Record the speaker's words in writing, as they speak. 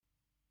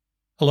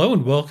Hello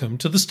and welcome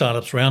to the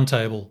Startups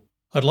Roundtable.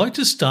 I'd like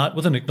to start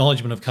with an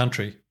acknowledgement of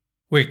country.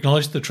 We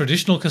acknowledge the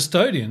traditional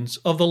custodians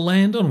of the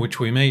land on which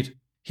we meet.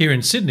 Here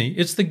in Sydney,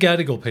 it's the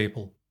Gadigal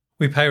people.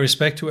 We pay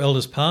respect to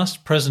elders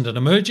past, present and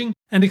emerging,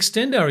 and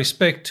extend our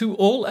respect to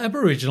all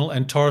Aboriginal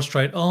and Torres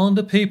Strait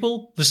Islander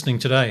people listening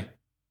today.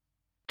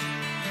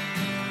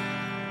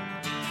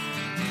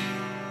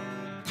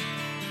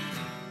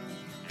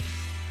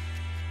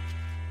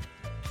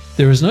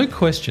 There is no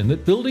question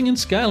that building and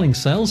scaling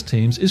sales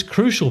teams is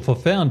crucial for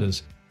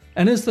founders,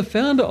 and as the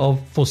founder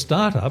of For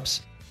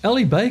Startups,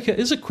 Ali Baker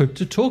is equipped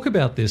to talk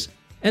about this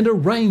and a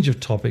range of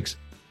topics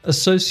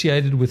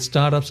associated with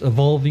startups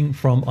evolving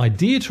from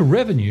idea to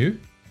revenue,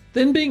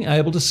 then being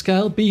able to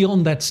scale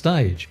beyond that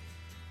stage.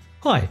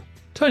 Hi,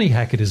 Tony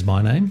Hackett is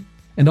my name,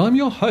 and I'm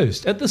your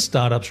host at the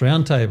Startups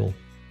Roundtable.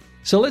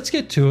 So let's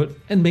get to it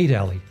and meet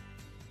Ali.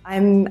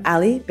 I'm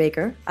Ali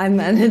Baker. I'm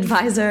an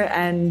advisor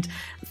and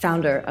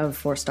founder of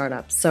For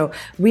Startups. So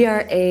we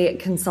are a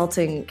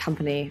consulting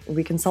company.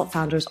 We consult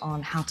founders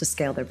on how to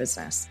scale their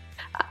business,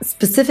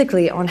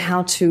 specifically on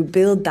how to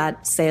build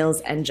that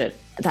sales engine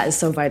that is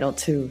so vital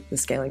to the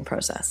scaling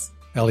process.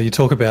 Ali, you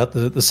talk about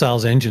the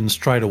sales engine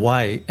straight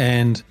away,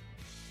 and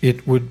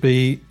it would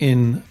be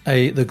in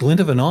the glint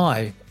of an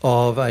eye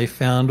of a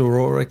founder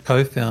or a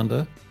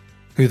co-founder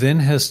who then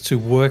has to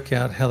work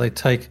out how they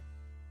take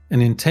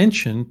an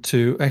intention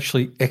to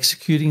actually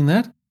executing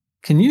that.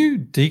 Can you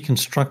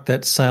deconstruct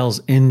that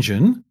sales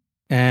engine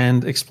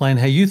and explain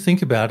how you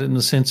think about it in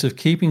the sense of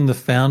keeping the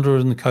founder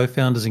and the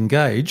co-founders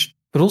engaged,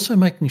 but also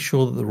making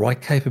sure that the right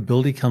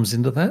capability comes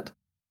into that?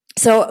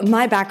 So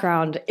my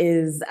background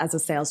is as a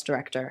sales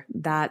director.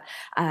 That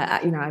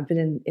I've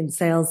been in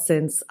sales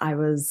since I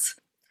was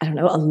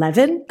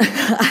 11,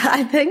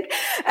 I think.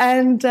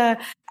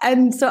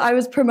 And so I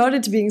was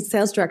promoted to being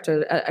sales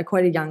director at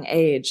quite a young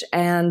age.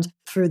 And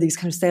through these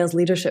kind of sales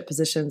leadership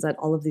positions at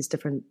all of these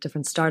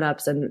different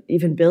startups, and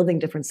even building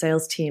different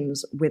sales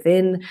teams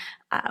within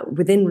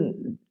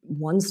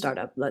one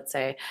startup, let's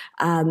say,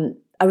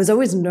 I was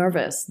always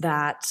nervous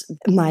that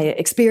my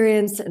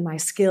experience and my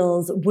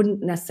skills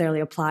wouldn't necessarily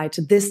apply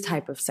to this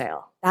type of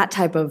sale, that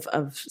type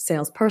of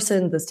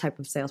salesperson, this type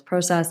of sales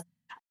process.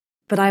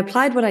 But I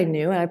applied what I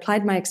knew, I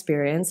applied my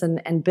experience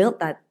and built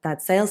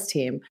that sales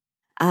team.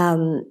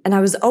 And I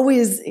was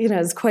always,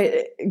 it's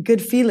quite a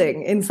good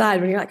feeling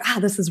inside when you're like,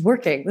 this is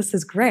working, this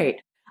is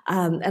great.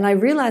 And I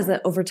realized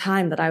that over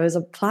time that I was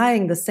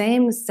applying the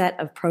same set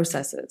of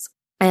processes.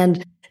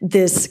 And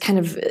this kind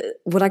of,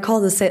 what I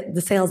call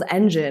the sales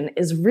engine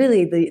is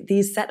really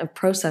these set of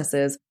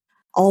processes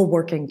all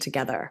working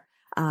together.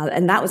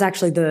 And that was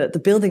actually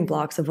the building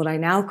blocks of what I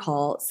now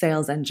call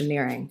sales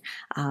engineering,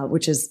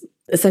 which is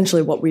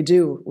essentially what we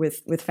do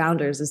with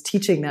founders, is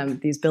teaching them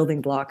these building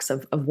blocks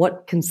of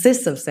what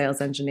consists of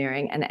sales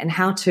engineering and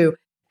how to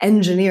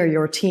engineer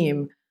your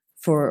team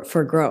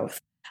for growth.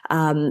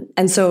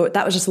 And so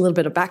that was just a little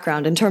bit of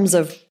background in terms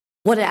of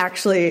what it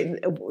actually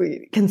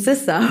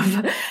consists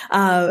of.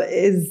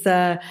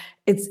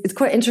 It's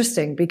quite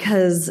interesting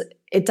because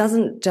it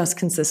doesn't just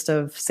consist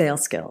of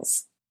sales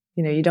skills.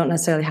 You don't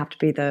necessarily have to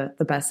be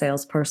the best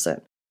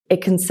salesperson.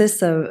 It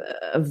consists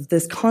of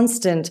this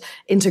constant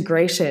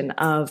integration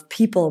of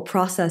people,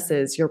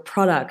 processes, your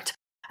product,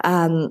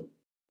 all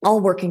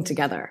working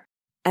together.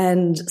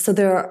 And so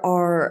there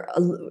are,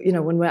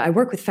 when I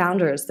work with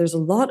founders, there's a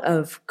lot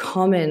of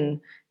common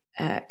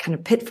kind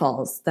of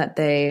pitfalls that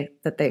they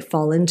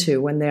fall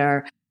into when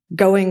they're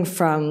going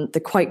from the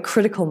quite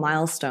critical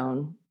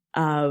milestone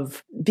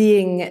of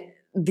being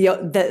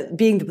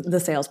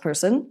the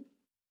salesperson.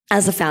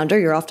 As a founder,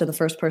 you're often the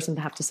first person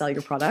to have to sell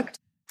your product,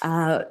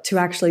 to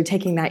actually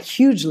taking that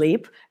huge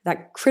leap,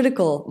 that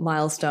critical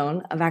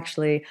milestone of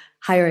actually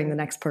hiring the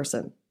next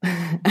person.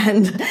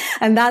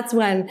 and that's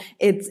when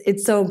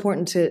it's so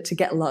important to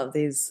get a lot of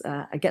these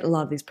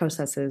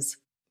processes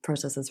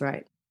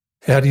right.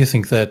 How do you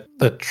think that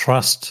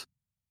trust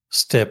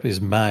step is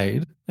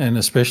made? And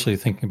especially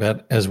thinking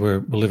about as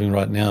we're living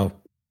right now,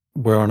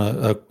 we're on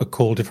a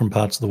call different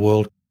parts of the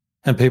world,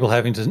 and people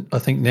having to, I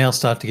think, now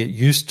start to get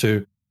used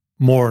to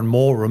more and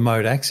more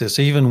remote access,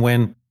 even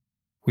when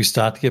we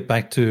start to get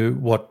back to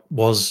what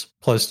was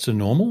close to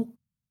normal.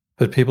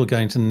 But people are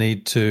going to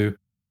need to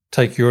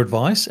take your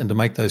advice and to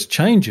make those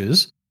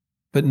changes,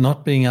 but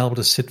not being able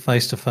to sit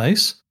face to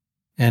face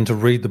and to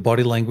read the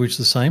body language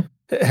the same.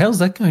 How's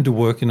that going to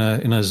work in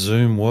a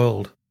Zoom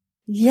world?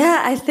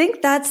 Yeah, I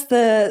think that's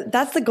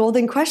the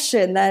golden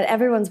question that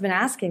everyone's been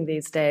asking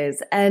these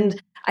days.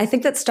 And I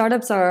think that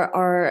startups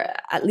are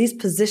at least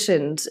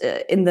positioned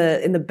in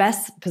the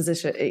best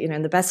position,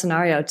 in the best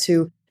scenario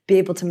to be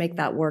able to make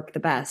that work the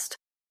best.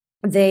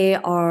 They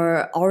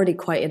are already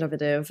quite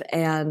innovative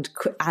and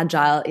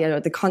agile.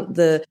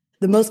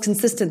 The most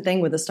consistent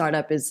thing with a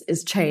startup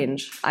is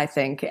change, I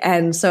think.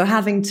 And so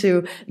having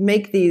to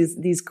make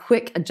these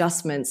quick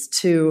adjustments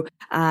to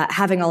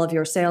having all of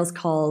your sales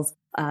calls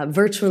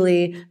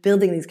virtually,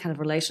 building these kind of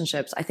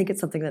relationships, I think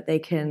it's something that they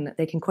can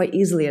quite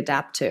easily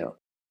adapt to.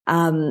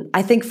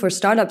 I think for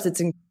startups,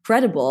 it's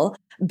incredible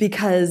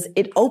because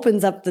it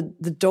opens up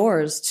the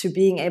doors to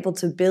being able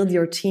to build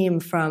your team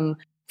from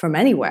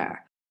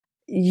anywhere.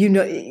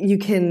 You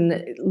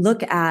can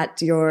look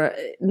at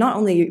not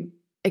only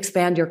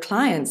expand your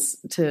clients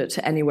to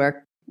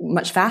anywhere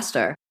much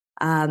faster.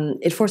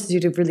 It forces you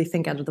to really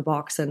think out of the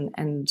box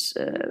and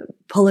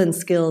pull in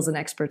skills and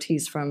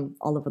expertise from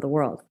all over the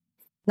world.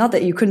 Not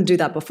that you couldn't do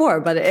that before,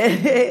 but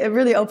it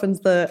really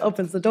opens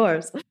the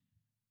doors.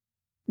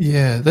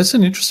 Yeah, that's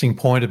an interesting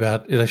point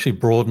about it actually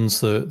broadens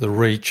the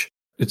reach.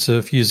 It's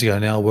a few years ago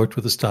now. I worked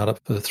with a startup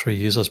for 3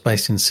 years. I was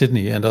based in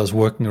Sydney and I was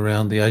working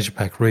around the Asia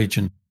Pac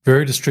region,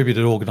 very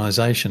distributed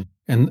organization.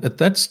 And at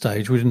that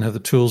stage, we didn't have the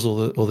tools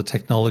or the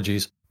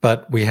technologies,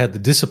 but we had the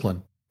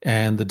discipline.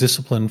 And the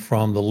discipline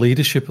from the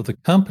leadership of the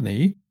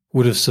company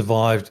would have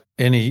survived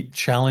any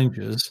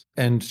challenges.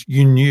 And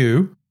you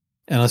knew,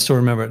 and I still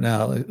remember it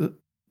now,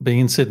 being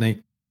in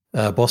Sydney,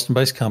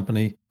 Boston-based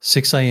company,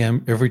 6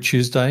 a.m. every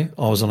Tuesday,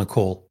 I was on a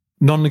call.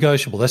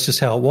 Non-negotiable. That's just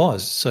how it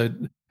was. So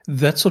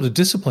that sort of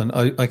discipline,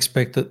 I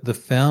expect that the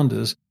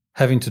founders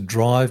having to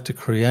drive to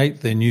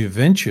create their new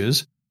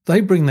ventures,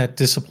 they bring that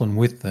discipline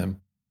with them.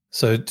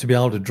 So to be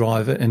able to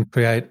drive it and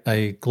create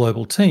a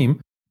global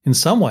team, in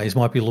some ways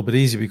might be a little bit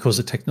easier because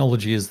the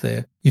technology is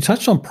there. You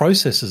touched on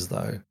processes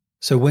though.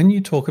 So when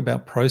you talk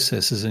about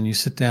processes and you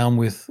sit down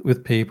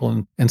with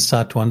people and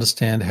start to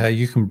understand how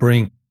you can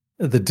bring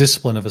the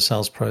discipline of a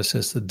sales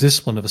process, the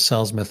discipline of a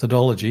sales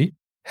methodology,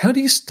 how do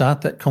you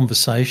start that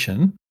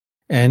conversation?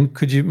 And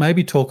could you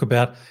maybe talk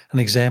about an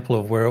example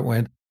of where it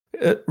went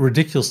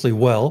ridiculously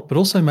well, but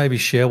also maybe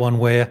share one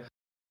where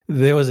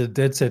there was a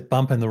dead set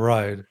bump in the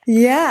road?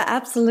 Yeah,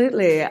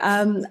 absolutely.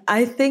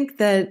 I think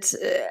that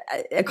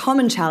a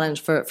common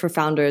challenge for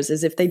founders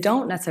is if they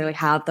don't necessarily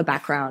have the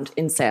background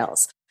in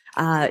sales,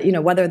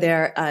 whether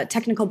they're a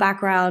technical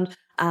background,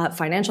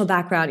 financial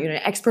background,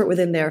 expert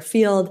within their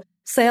field,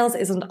 sales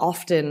isn't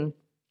often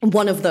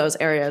one of those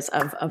areas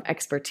of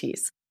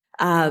expertise.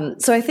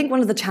 So I think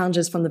one of the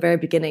challenges from the very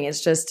beginning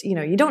is just,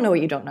 you don't know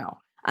what you don't know.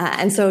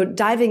 And so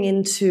diving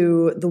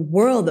into the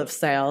world of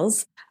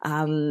sales,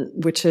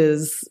 which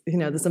is,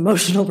 this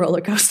emotional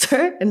roller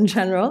coaster in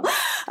general,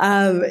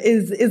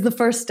 is the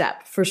first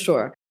step for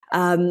sure.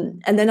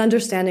 And then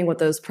understanding what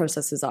those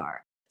processes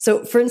are.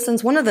 So for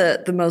instance, one of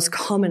the most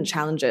common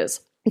challenges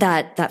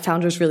that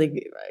founders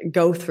really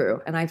go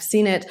through. And I've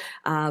seen it.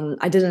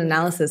 I did an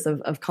analysis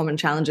of common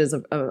challenges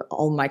of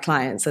all my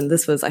clients. And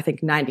this was, I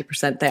think,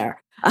 90%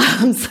 there.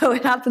 So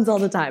it happens all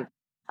the time,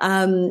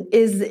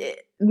 is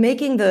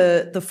making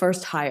the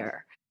first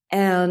hire.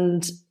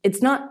 And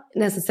it's not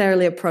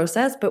necessarily a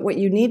process, but what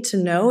you need to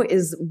know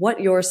is what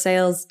your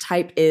sales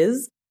type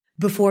is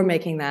before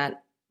making that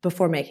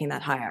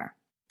hire.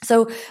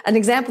 So an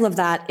example of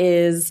that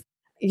is,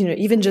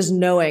 even just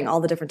knowing all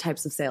the different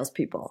types of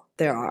salespeople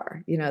there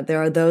are.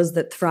 There are those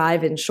that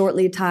thrive in short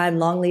lead time,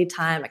 long lead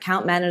time,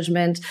 account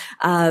management,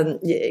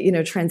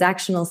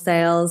 transactional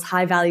sales,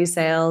 high value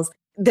sales.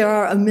 There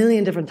are a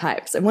million different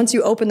types. And once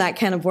you open that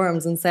can of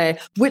worms and say,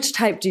 which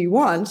type do you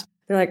want?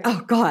 They're like,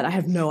 oh God, I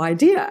have no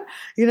idea.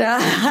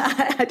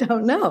 I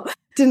don't know.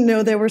 Didn't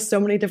know there were so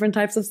many different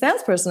types of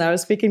salesperson. I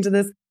was speaking to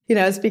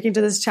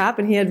this chap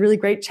and he had really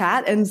great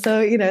chat. And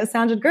so, it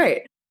sounded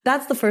great.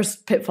 That's the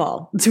first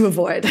pitfall to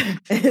avoid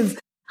is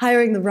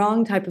hiring the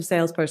wrong type of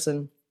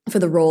salesperson for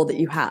the role that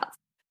you have.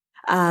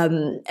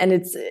 And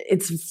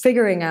it's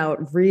figuring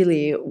out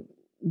really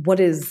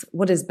what is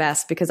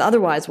best, because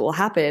otherwise what will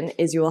happen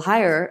is you will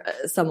hire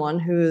someone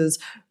who's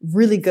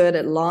really good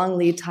at long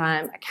lead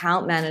time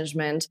account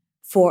management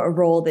for a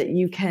role that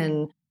you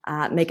can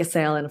make a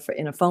sale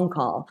in a phone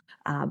call.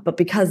 But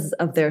because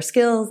of their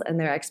skills and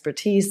their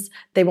expertise,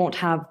 they won't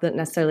have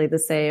necessarily the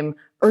same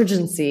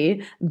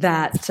urgency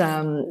that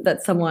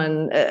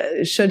someone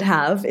should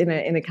have in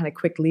a kind of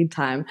quick lead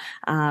time.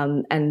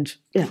 And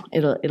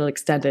it'll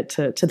extend it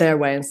to their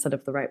way instead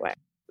of the right way.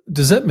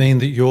 Does that mean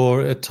that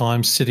you're at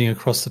times sitting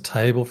across the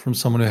table from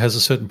someone who has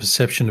a certain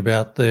perception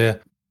about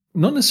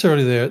not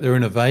necessarily their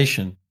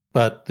innovation,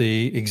 but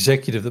the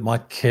executive that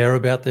might care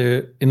about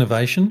their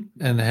innovation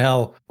and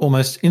how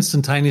almost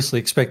instantaneously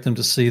expect them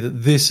to see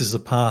that this is the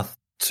path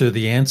to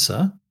the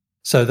answer?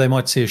 So they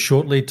might see a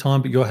short lead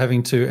time, but you're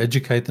having to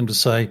educate them to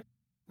say,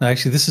 no,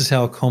 actually, this is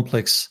how a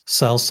complex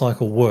sales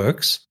cycle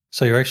works.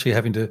 So you're actually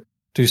having to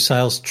do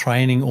sales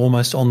training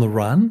almost on the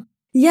run.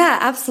 Yeah,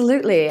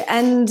 absolutely.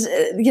 And,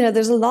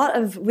 there's a lot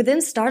of,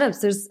 within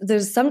startups,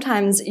 there's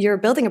sometimes you're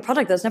building a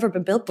product that's never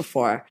been built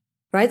before.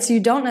 Right. So you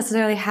don't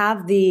necessarily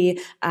have the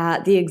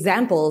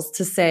examples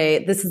to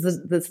say, this is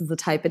the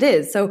type it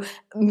is. So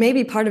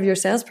maybe part of your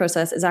sales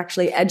process is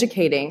actually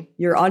educating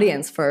your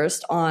audience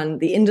first on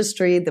the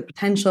industry, the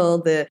potential,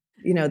 the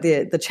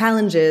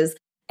challenges.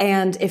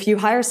 And if you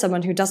hire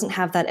someone who doesn't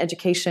have that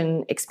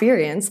education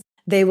experience,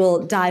 they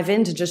will dive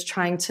into just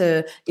trying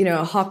to,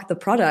 hawk the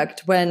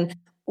product when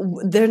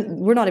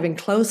we're not even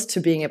close to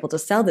being able to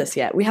sell this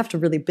yet. We have to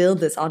really build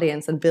this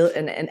audience and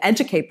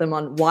educate them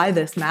on why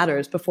this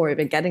matters before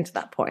even getting to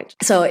that point.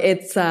 So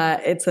it's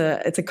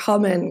a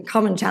common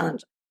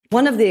challenge.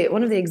 One of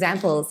the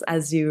examples,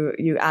 as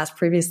you asked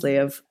previously,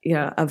 of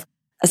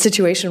a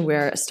situation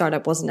where a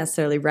startup wasn't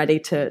necessarily ready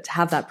to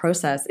have that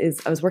process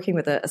is I was working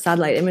with a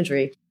satellite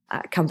imagery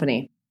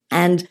company,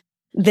 and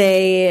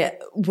they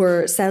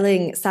were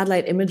selling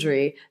satellite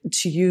imagery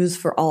to use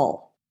for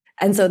all.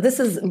 And so this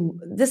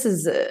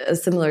is a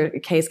similar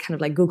case, kind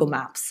of like Google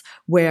Maps,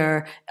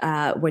 where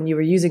when you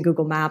were using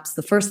Google Maps,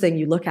 the first thing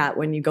you look at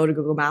when you go to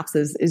Google Maps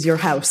is your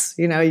house.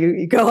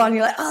 You go on,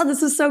 you're like, oh,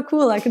 this is so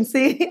cool. I can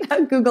see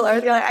Google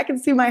Earth. You're like, I can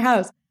see my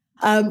house.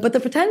 But the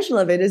potential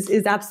of it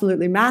is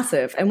absolutely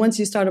massive. And once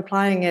you start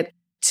applying it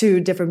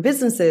to different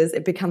businesses,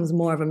 it becomes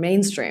more of a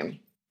mainstream.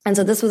 And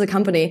so this was a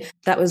company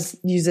that was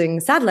using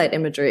satellite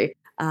imagery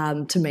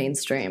to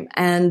mainstream,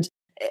 and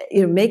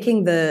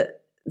making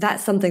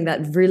that's something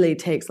that really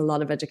takes a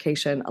lot of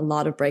education, a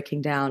lot of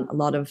breaking down, a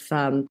lot of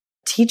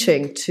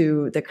teaching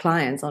to the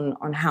clients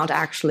on how to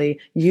actually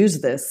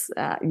use this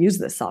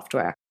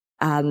software,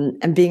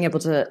 and being able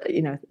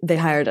to, they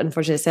hired,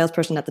 unfortunately, a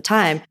salesperson at the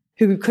time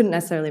who couldn't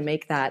necessarily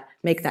make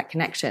that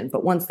connection.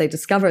 But once they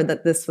discovered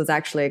that this was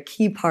actually a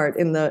key part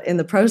in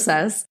the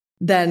process,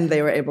 then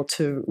they were able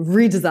to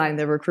redesign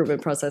their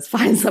recruitment process,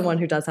 find someone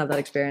who does have that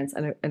experience,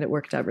 and it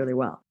worked out really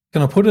well.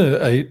 Can I put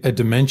a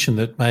dimension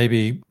that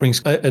maybe brings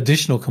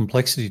additional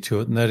complexity to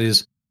it? And that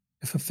is,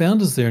 if a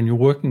founder's there and you're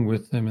working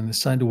with them and they're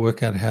starting to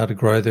work out how to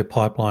grow their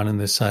pipeline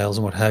and their sales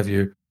and what have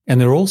you, and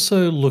they're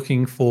also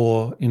looking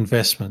for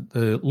investment,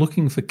 they're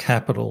looking for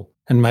capital.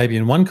 And maybe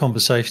in one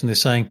conversation, they're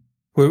saying,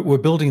 we're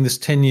building this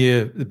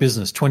 10-year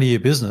business, 20-year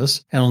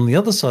business. And on the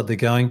other side, they're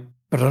going,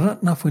 but I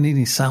don't know if we need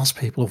any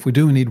salespeople. If we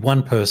do, we need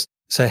one person.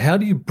 So how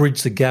do you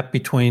bridge the gap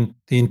between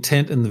the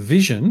intent and the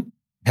vision,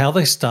 how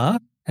they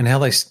start, and how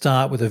they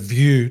start with a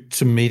view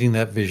to meeting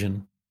that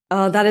vision?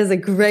 Oh, that is a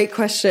great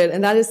question.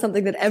 And that is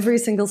something that every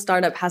single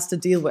startup has to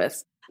deal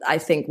with, I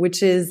think,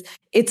 which is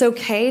it's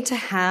okay to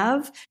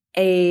have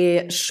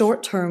a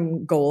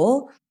short-term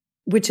goal,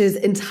 which is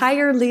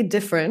entirely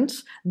different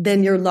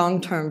than your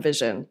long-term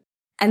vision.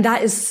 And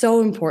that is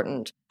so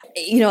important.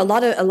 A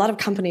lot of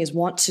companies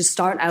want to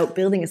start out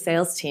building a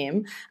sales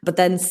team, but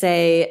then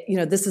say,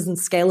 this isn't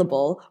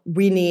scalable.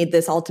 We need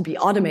this all to be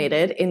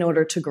automated in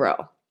order to grow.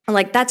 I'm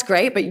like, that's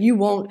great, but you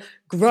won't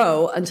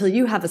grow until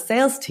you have a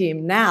sales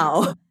team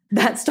now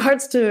that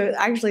starts to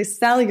actually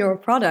sell your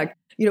product.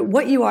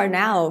 What you are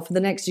now for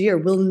the next year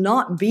will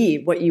not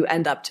be what you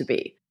end up to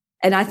be.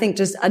 And I think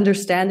just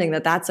understanding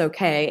that that's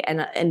okay,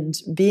 and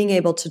being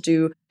able to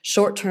do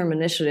short-term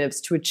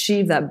initiatives to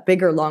achieve that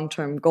bigger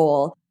long-term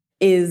goal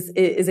is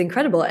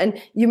incredible. And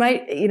you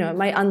might, it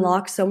might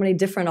unlock so many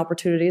different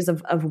opportunities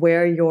of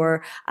where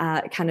your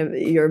kind of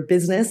your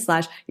business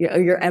 /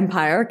 your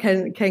empire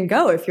can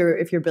go if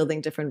you're building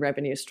different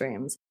revenue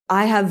streams.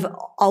 I have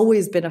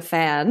always been a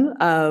fan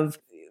of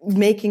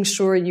making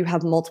sure you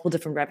have multiple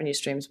different revenue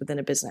streams within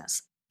a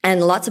business.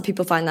 And lots of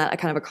people find that a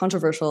kind of a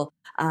controversial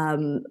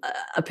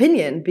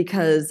opinion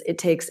because it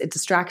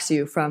distracts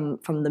you from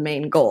the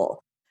main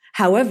goal.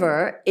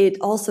 However, it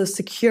also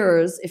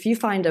secures, if you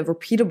find a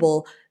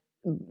repeatable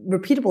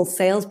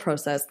sales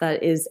process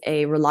that is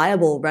a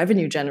reliable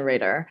revenue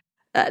generator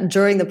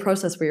during the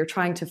process where you're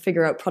trying to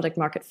figure out product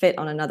market fit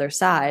on another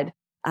side,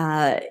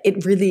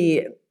 it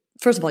really,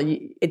 first of all,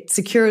 it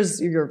secures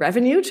your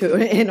revenue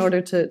in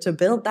order to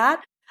build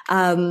that.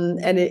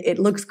 And it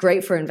looks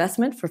great for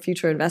investment, for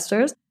future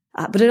investors.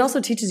 But it also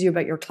teaches you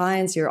about your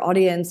clients, your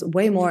audience,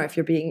 way more if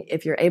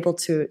you're able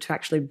to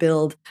actually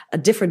build a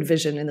different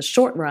vision in the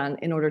short run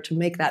in order to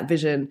make that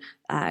vision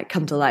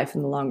come to life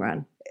in the long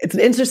run. It's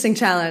an interesting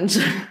challenge.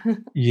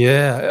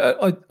 Yeah,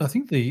 I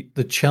think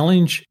the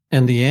challenge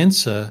and the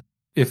answer,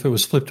 if it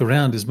was flipped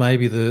around, is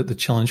maybe the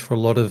challenge for a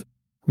lot of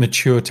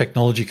mature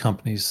technology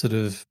companies that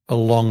have a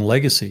long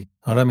legacy.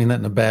 I don't mean that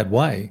in a bad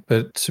way,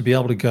 but to be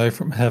able to go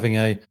from having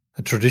a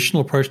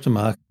traditional approach to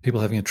market,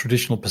 people having a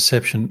traditional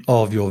perception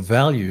of your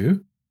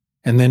value,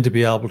 and then to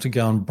be able to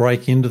go and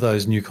break into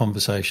those new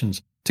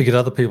conversations to get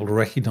other people to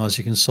recognize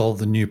you can solve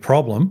the new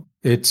problem.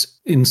 It's,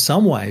 in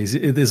some ways,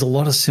 there's a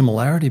lot of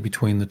similarity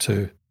between the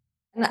two.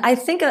 And I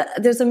think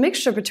there's a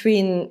mixture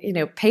between,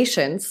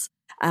 patience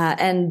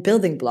and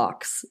building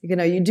blocks.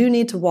 You do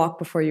need to walk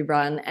before you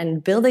run,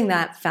 and building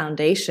that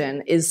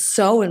foundation is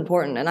so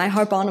important. And I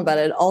harp on about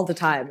it all the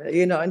time,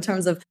 in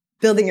terms of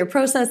building your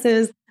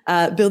processes,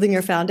 building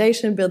your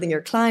foundation, building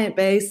your client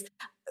base.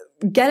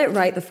 Get it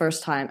right the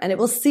first time. And it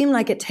will seem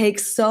like it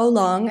takes so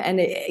long, and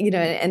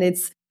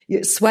it's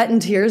sweat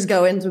and tears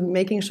go into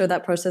making sure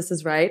that process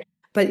is right.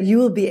 But you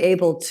will be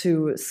able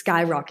to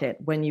skyrocket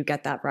when you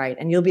get that right,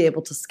 and you'll be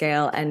able to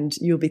scale, and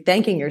you'll be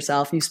thanking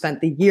yourself you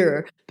spent the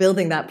year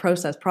building that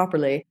process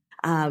properly,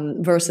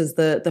 versus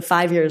the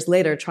 5 years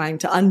later trying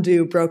to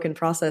undo broken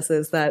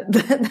processes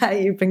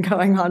that you've been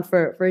going on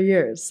for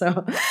years.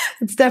 So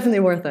it's definitely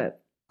worth it.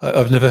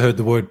 I've never heard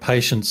the word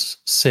patience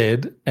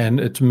said, and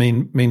it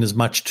mean as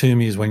much to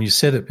me as when you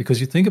said it, because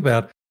you think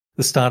about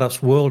the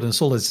startups world and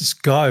it's all, let's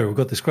just go. We've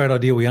got this great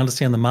idea. We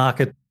understand the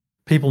market.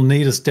 People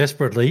need us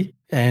desperately.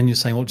 And you're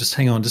saying, well, just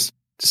hang on, just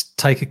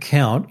take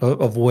account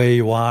of where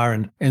you are.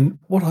 And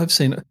what I've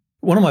seen,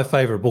 One of my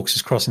favorite books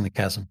is Crossing the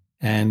Chasm,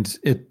 and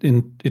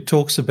it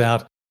talks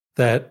about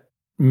that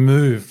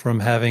move from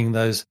having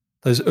those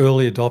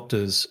early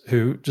adopters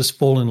who just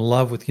fall in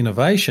love with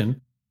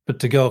innovation, but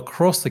to go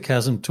across the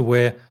chasm to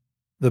where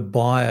the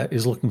buyer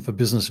is looking for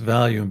business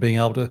value and being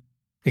able to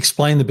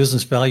explain the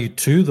business value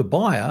to the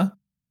buyer.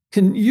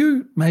 Can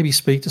you maybe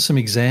speak to some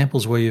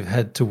examples where you've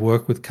had to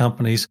work with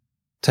companies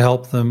to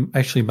help them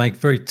actually make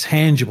very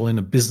tangible in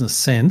a business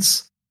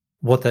sense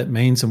what that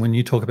means, and when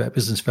you talk about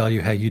business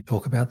value, how you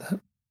talk about that?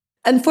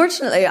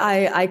 Unfortunately,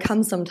 I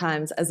come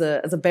sometimes as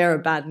a bearer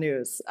of bad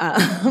news.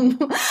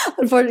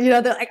 Unfortunately,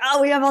 they're like,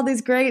 oh, we have all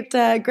these great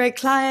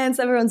clients,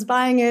 everyone's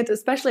buying it,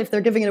 especially if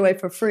they're giving it away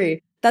for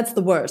free. That's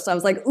the worst. I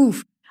was like,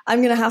 oof, I'm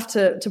going to have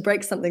to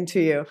break something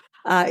to you.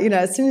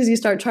 As soon as you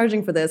start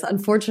charging for this,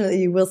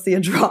 unfortunately, you will see a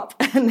drop.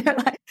 And they're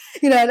like,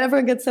 and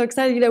everyone gets so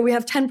excited. We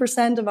have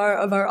 10% of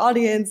our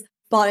audience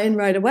bought in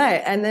right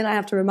away. And then I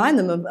have to remind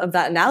them of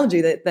that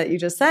analogy that you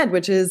just said,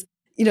 which is,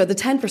 the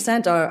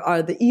 10%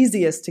 are the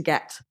easiest to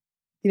get.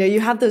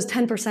 You have those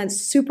 10%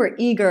 super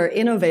eager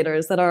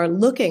innovators that are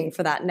looking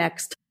for that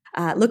next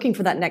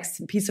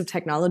piece of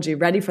technology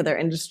ready for their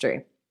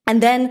industry.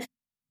 And then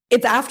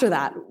it's after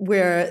that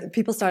where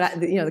people start,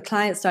 the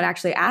clients start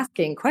actually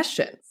asking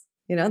questions.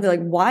 They're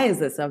like, why is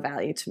this of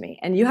value to me?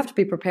 And you have to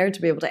be prepared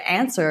to be able to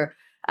answer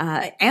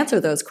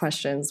those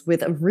questions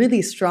with a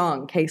really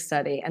strong case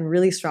study and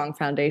really strong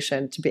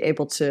foundation to be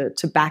able to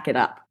back it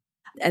up.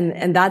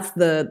 And that's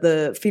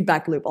the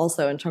feedback loop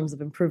also in terms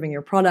of improving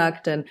your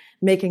product and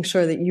making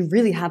sure that you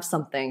really have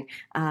something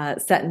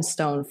set in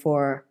stone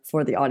for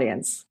the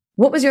audience.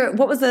 What was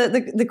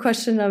the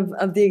question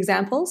of the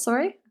example?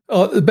 Sorry.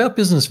 About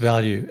business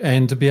value,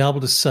 and to be able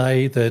to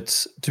say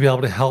that, to be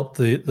able to help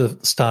the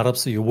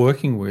startups that you're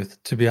working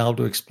with to be able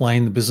to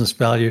explain the business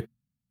value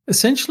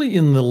essentially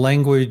in the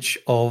language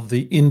of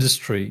the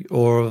industry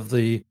or of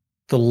the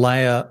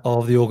layer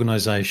of the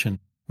organization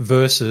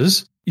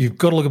versus you've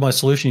got to look at my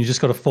solution, you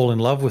just got to fall in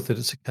love with it.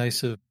 It's a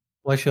case of,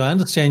 well, actually, I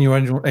understand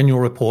your annual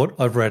report.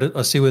 I've read it.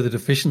 I see where the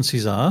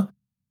deficiencies are.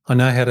 I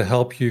know how to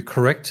help you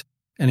correct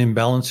an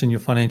imbalance in your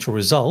financial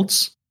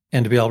results,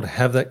 and to be able to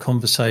have that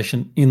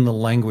conversation in the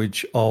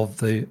language of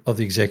the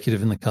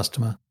executive and the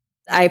customer.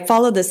 I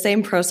follow the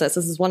same process.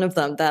 This is one of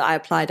them that I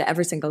apply to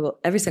every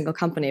single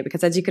company,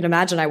 because as you can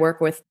imagine, I work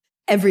with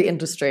every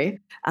industry,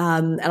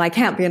 and I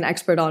can't be an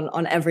expert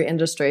on every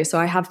industry. So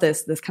I have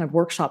this kind of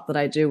workshop that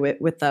I do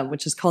with them,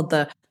 which is called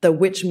the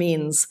Which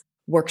Means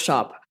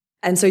workshop.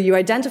 And so you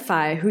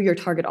identify who your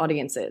target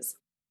audience is,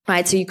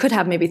 right? So you could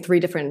have maybe 3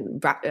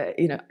 different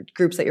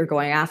groups that you're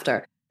going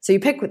after. So you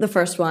pick the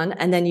first one,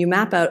 and then you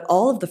map out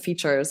all of the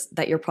features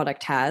that your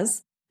product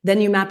has.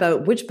 Then you map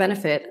out which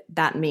benefit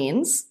that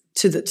means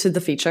to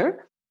the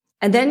feature.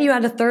 And then you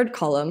add a third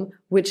column,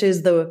 which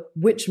is the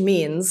which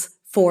means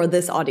for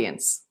this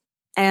audience.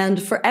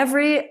 And for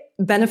every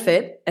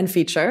benefit and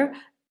feature,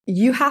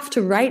 you have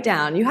to write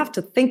down, you have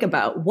to think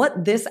about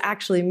what this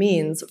actually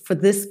means for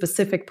this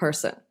specific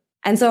person.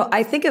 And so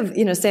I think of,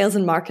 sales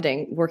and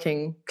marketing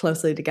working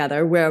closely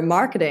together, where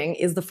marketing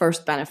is the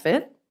first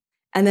benefit,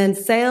 and then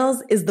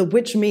sales is the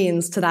which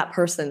means to that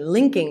person,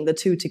 linking the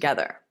two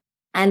together.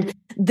 And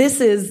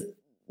this is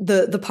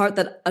the part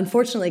that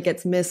unfortunately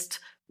gets missed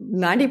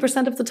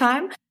 90% of the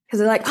time, because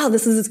they're like, oh,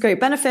 this is its great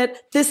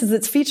benefit, this is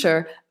its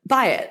feature,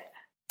 buy it.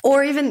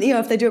 Or even,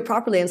 if they do it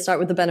properly and start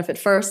with the benefit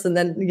first and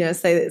then,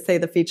 say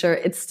the feature,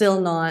 it's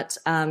still not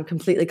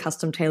completely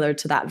custom tailored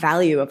to that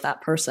value of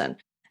that person.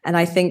 And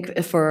I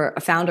think for a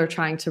founder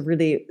trying to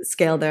really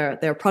scale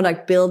their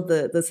product, build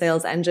the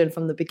sales engine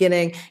from the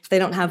beginning, if they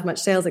don't have much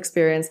sales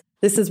experience,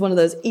 this is one of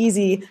those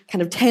easy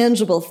kind of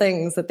tangible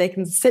things that they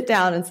can sit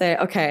down and say,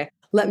 okay,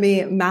 let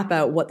me map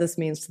out what this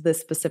means to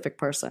this specific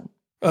person.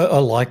 I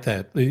like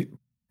that.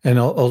 And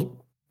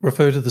I'll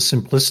refer to the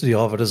simplicity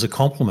of it as a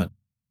compliment,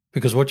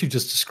 because what you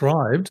just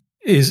described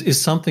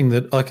is something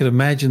that I could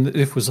imagine that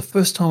if it was the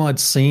first time I'd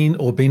seen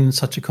or been in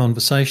such a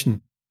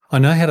conversation, I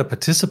know how to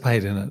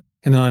participate in it.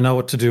 And then I know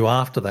what to do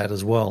after that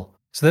as well.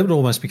 So that would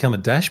almost become a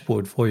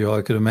dashboard for you,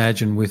 I could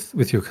imagine,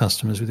 with your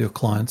customers, with your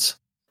clients.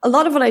 A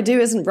lot of what I do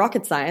isn't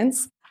rocket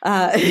science.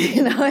 But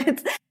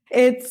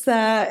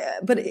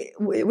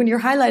when you're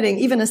highlighting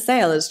even a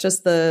sale, it's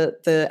just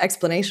the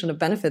explanation of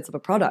benefits of a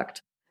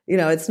product.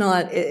 It's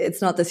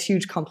not this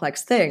huge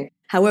complex thing.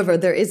 However,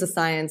 there is a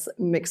science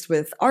mixed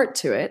with art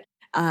to it.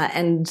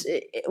 And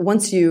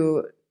once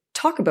you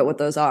talk about what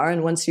those are,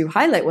 and once you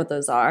highlight what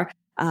those are,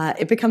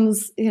 it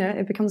becomes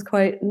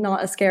quite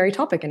not a scary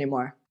topic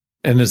anymore.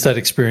 And it's that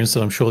experience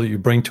that I'm sure that you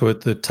bring to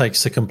it that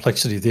takes the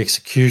complexity of the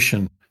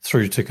execution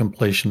through to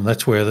completion.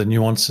 That's where the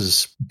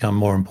nuances become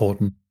more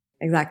important.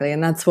 Exactly.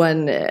 And that's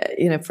when,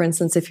 for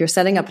instance, if you're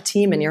setting up a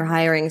team and you're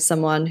hiring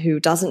someone who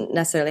doesn't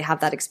necessarily have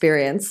that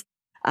experience,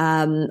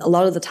 a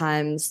lot of the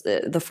times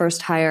the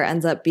first hire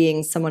ends up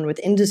being someone with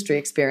industry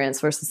experience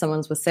versus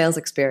someone with sales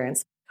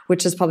experience,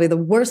 which is probably the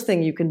worst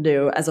thing you can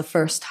do as a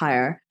first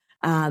hire,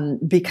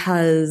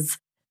 because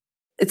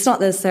it's not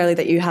necessarily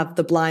that you have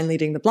the blind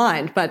leading the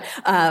blind, but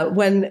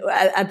when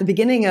at the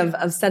beginning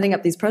of setting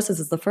up these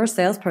processes, the first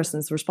salesperson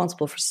is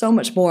responsible for so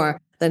much more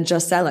than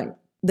just selling.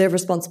 They're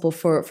responsible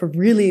for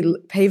really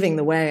paving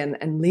the way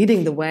and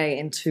leading the way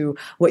into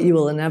what you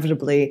will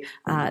inevitably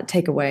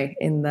take away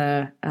in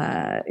the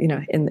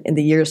in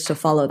the years to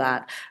follow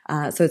that.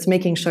 So it's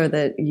making sure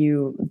that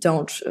you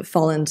don't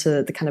fall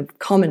into the kind of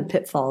common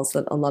pitfalls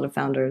that a lot of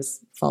founders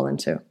fall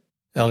into.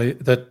 Ali,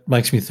 that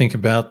makes me think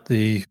about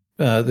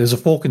there's a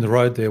fork in the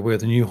road there where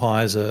the new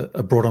hires are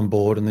brought on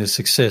board and there's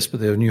success, but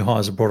the new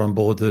hires are brought on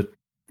board that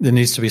there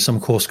needs to be some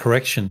course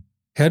correction.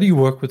 How do you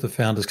work with the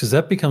founders? Because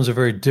that becomes a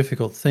very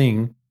difficult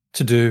thing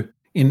to do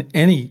in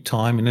any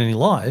time, in any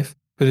life.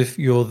 But if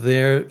you're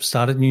there,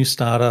 start a new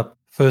startup,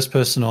 first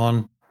person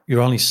on,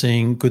 you're only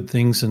seeing good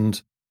things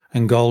and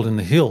gold in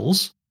the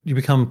hills, you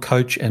become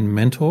coach and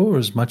mentor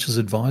as much as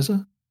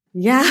advisor?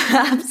 Yeah,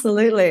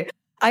 absolutely.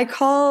 I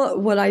call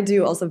what I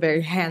do also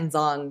very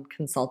hands-on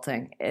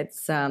consulting.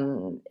 It's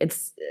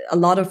a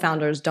lot of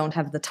founders don't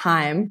have the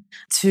time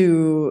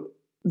to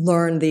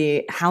learn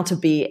how to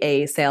be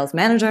a sales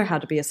manager, how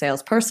to be a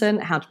salesperson,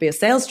 how to be a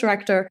sales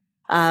director,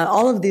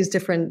 all of these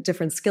different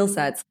skill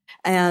sets.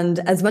 And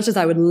as much as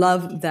I would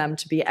love them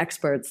to be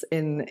experts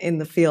in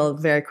the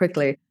field very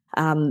quickly,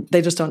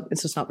 they just don't.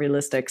 It's just not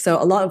realistic.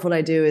 So a lot of what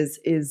I do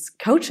is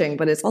coaching,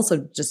 but it's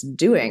also just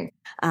doing,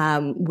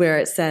 where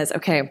it says,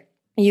 okay,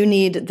 you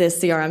need this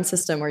CRM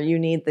system, or you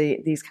need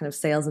these kind of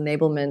sales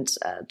enablement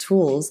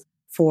tools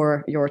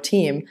for your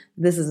team.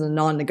 This is a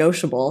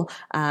non-negotiable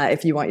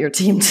if you want your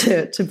team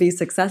to be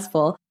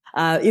successful.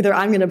 Either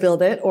I'm going to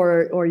build it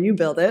or you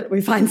build it.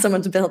 We find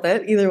someone to build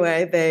it. Either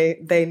way,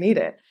 they need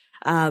it.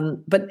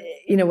 But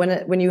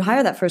when you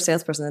hire that first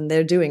salesperson and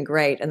they're doing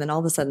great, and then all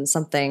of a sudden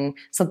something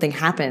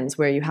happens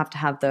where you have to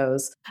have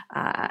those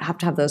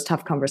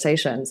tough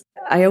conversations.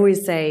 I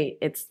always say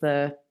it's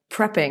the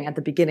prepping at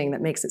the beginning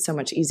that makes it so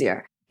much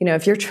easier.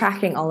 If you're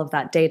tracking all of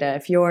that data,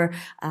 if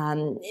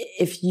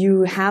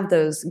you have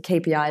those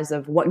KPIs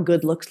of what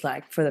good looks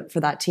like for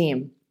that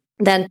team,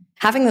 then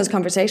having those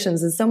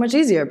conversations is so much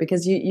easier,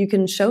 because you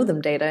can show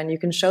them data and you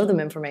can show them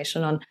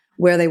information on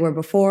where they were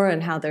before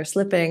and how they're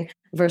slipping,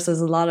 versus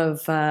a lot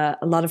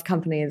of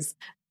companies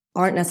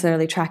aren't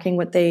necessarily tracking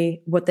what they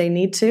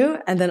need to,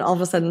 and then all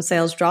of a sudden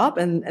sales drop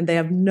and they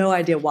have no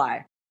idea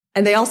why,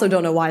 and they also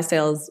don't know why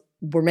sales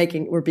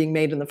were being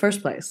made in the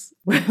first place,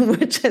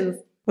 which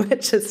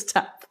is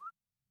tough.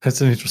 That's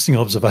an interesting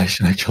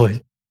observation,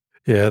 actually.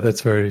 Yeah,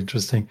 that's very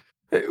interesting.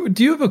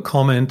 Do you have a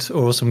comment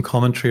or some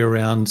commentary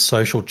around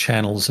social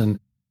channels and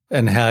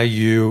how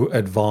you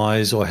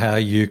advise or how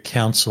you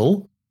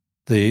counsel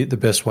the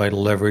best way to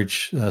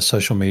leverage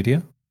social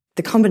media?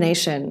 The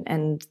combination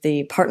and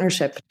the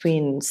partnership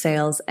between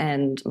sales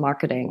and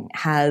marketing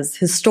has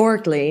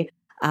historically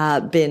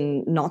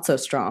been not so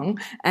strong,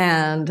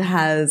 and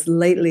has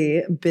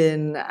lately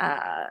been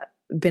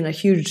a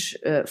huge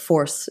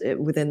force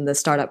within the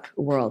startup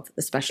world,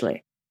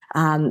 especially.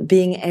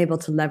 Being able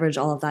to leverage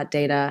all of that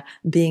data,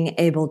 being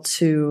able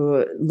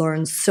to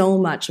learn so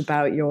much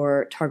about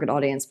your target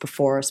audience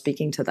before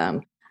speaking to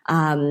them,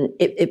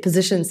 it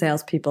positions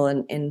salespeople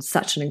in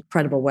such an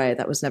incredible way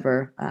that was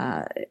never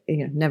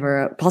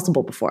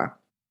possible before.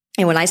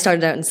 And when I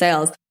started out in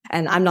sales,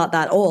 and I'm not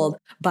that old,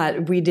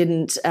 but we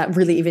didn't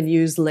really even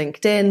use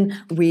LinkedIn.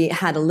 We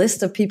had a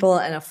list of people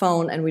and a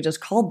phone, and we just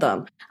called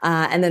them,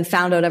 and then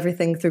found out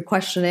everything through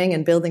questioning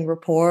and building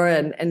rapport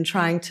and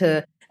trying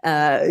to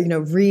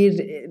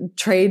read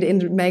trade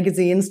in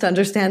magazines to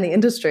understand the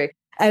industry.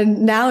 And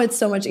now it's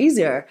so much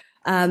easier.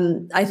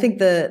 I think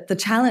the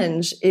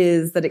challenge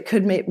is that it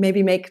could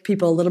maybe make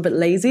people a little bit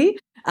lazy,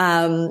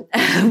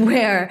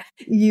 where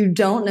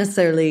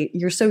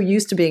you're so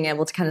used to being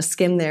able to kind of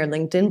skim their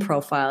LinkedIn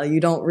profile.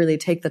 You don't really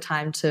take the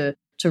time to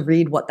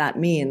read what that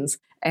means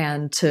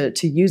and to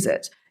use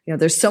it.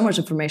 There's so much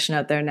information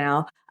out there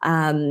now.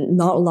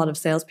 Not a lot of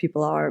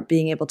salespeople are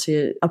being able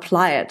to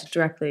apply it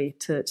directly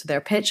to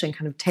their pitch and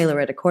kind of tailor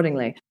it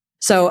accordingly.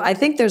 So I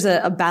think there's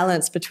a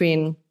balance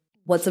between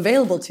what's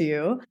available to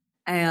you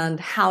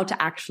and how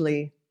to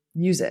actually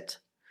use it.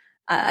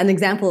 An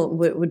example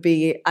would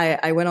be,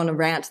 I went on a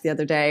rant the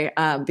other day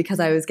because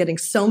I was getting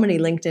so many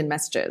LinkedIn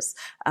messages,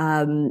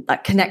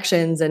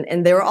 connections,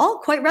 and they were all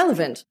quite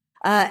relevant.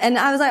 And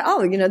I was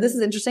like, this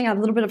is interesting. I have a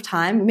little bit of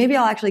time. Maybe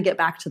I'll actually get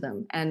back to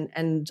them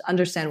and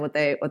understand what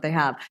they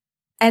have.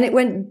 And it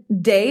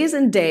went days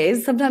and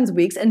days, sometimes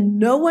weeks, and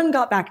no one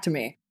got back to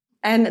me.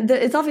 And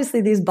it's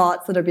obviously these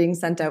bots that are being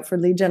sent out for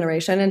lead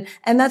generation,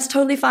 and that's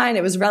totally fine.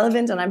 It was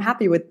relevant, and I'm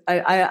happy with.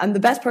 I'm the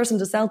best person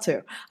to sell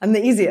to. I'm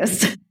the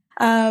easiest.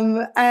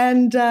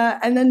 And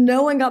then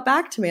no one got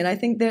back to me. And I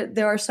think that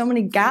there are so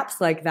many gaps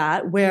like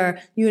that,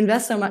 where you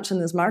invest so much in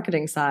this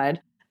marketing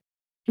side,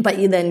 but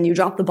you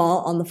drop the ball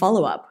on the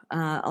follow up,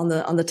 on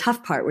the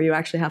tough part, where you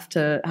actually have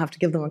to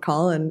give them a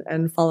call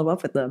and follow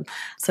up with them.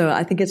 So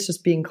I think it's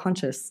just being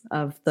conscious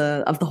of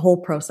the whole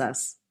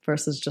process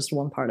versus just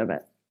one part of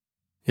it.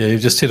 Yeah,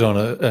 you've just hit on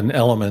an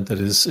element that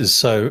is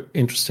so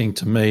interesting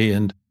to me,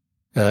 and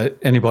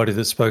Anybody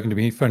that's spoken to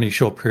me for any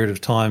short period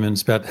of time and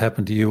it's about to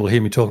happen to you will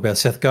hear me talk about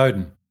Seth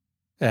Godin.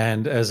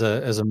 And as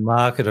a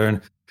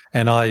marketer,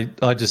 and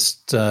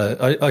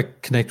I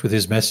connect with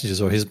his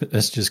messages, or his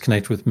messages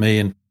connect with me,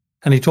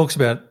 and he talks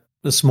about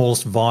the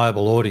smallest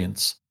viable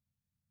audience.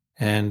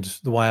 And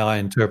the way I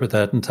interpret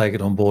that and take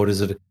it on board is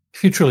that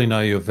if you truly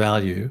know your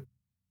value,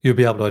 you'll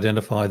be able to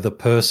identify the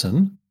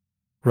person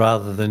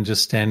rather than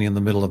just standing in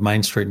the middle of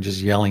Main Street and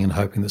just yelling and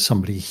hoping that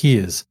somebody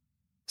hears.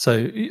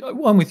 So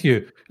I'm with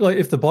you. Like,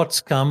 if the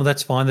bots come,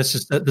 that's fine.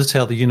 That's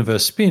how the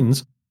universe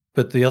spins.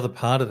 But the other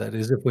part of that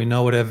is, if we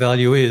know what our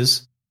value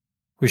is,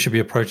 we should be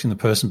approaching the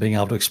person being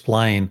able to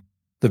explain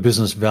the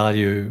business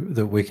value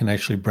that we can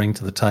actually bring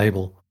to the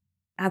table.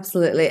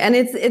 Absolutely. And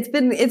it's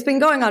been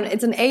going on.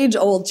 It's an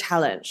age-old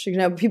challenge.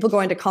 People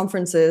going to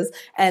conferences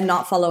and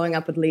not following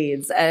up with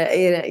leads,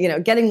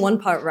 getting one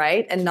part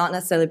right and not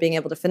necessarily being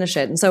able to finish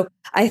it. And so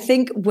I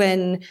think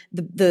when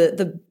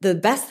the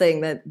best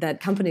thing that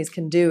companies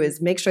can do is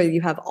make sure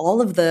you have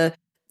all of the,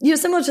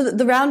 similar to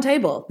the round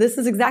table. This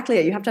is exactly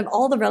it. You have to have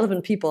all the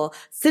relevant people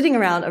sitting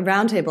around a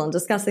round table and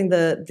discussing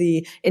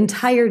the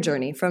entire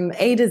journey from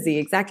A to Z.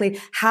 Exactly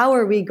how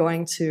are we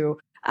going to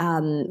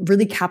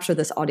really capture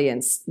this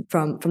audience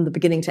from the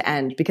beginning to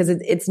end, because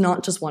it's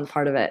not just one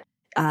part of it.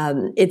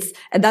 And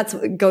that's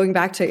going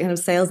back to kind of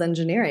sales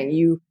engineering.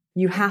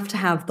 You have to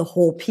have the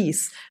whole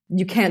piece.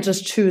 You can't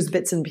just choose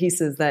bits and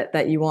pieces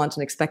that you want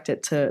and expect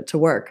it to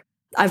work.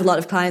 I have a lot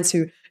of clients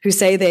who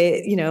say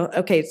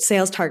okay,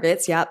 sales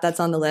targets. Yeah, that's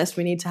on the list.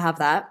 We need to have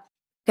that.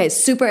 Okay,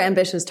 super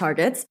ambitious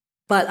targets,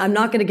 but I'm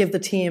not going to give the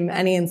team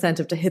any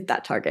incentive to hit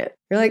that target.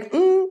 You're like,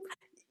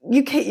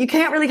 you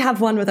can't really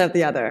have one without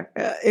the other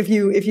if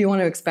you want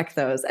to expect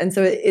those. And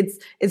so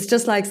it's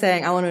just like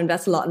saying, I want to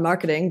invest a lot in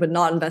marketing, but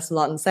not invest a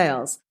lot in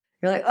sales.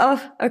 You're like,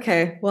 oh,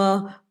 okay,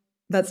 well,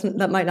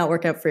 that might not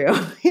work out for you.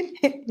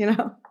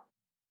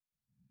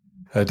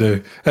 I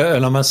do,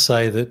 and I must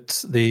say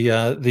that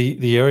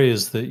the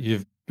areas that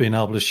you've been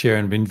able to share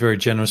and been very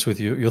generous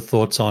with your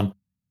thoughts on,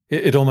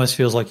 it almost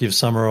feels like you've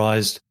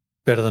summarized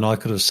better than I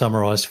could have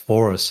summarized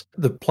for us.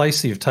 The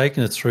place that you've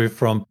taken it through,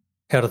 from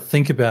how to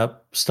think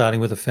about starting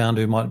with a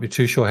founder who might be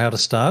too sure how to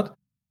start,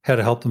 how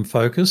to help them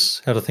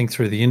focus, how to think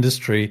through the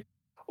industry,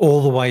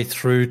 all the way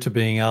through to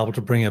being able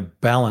to bring a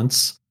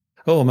balance,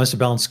 almost a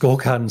balanced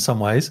scorecard in some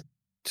ways,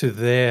 to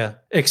their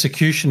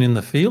execution in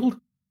the field.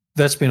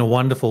 That's been a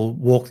wonderful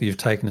walk that you've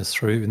taken us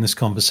through in this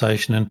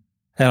conversation. And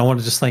I want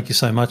to just thank you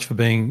so much for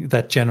being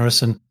that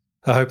generous. And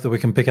I hope that we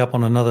can pick up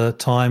on another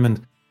time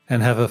and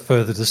have a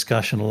further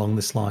discussion along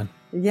this line.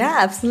 Yeah,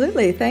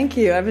 absolutely. Thank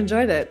you. I've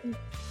enjoyed it.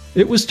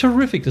 It was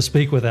terrific to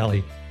speak with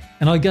Ali,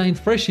 and I gained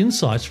fresh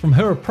insights from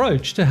her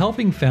approach to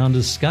helping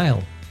founders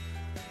scale.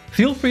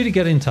 Feel free to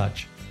get in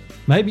touch.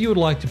 Maybe you would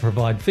like to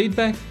provide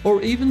feedback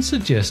or even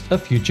suggest a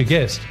future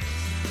guest.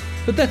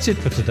 But that's it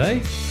for today.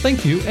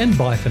 Thank you and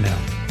bye for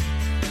now.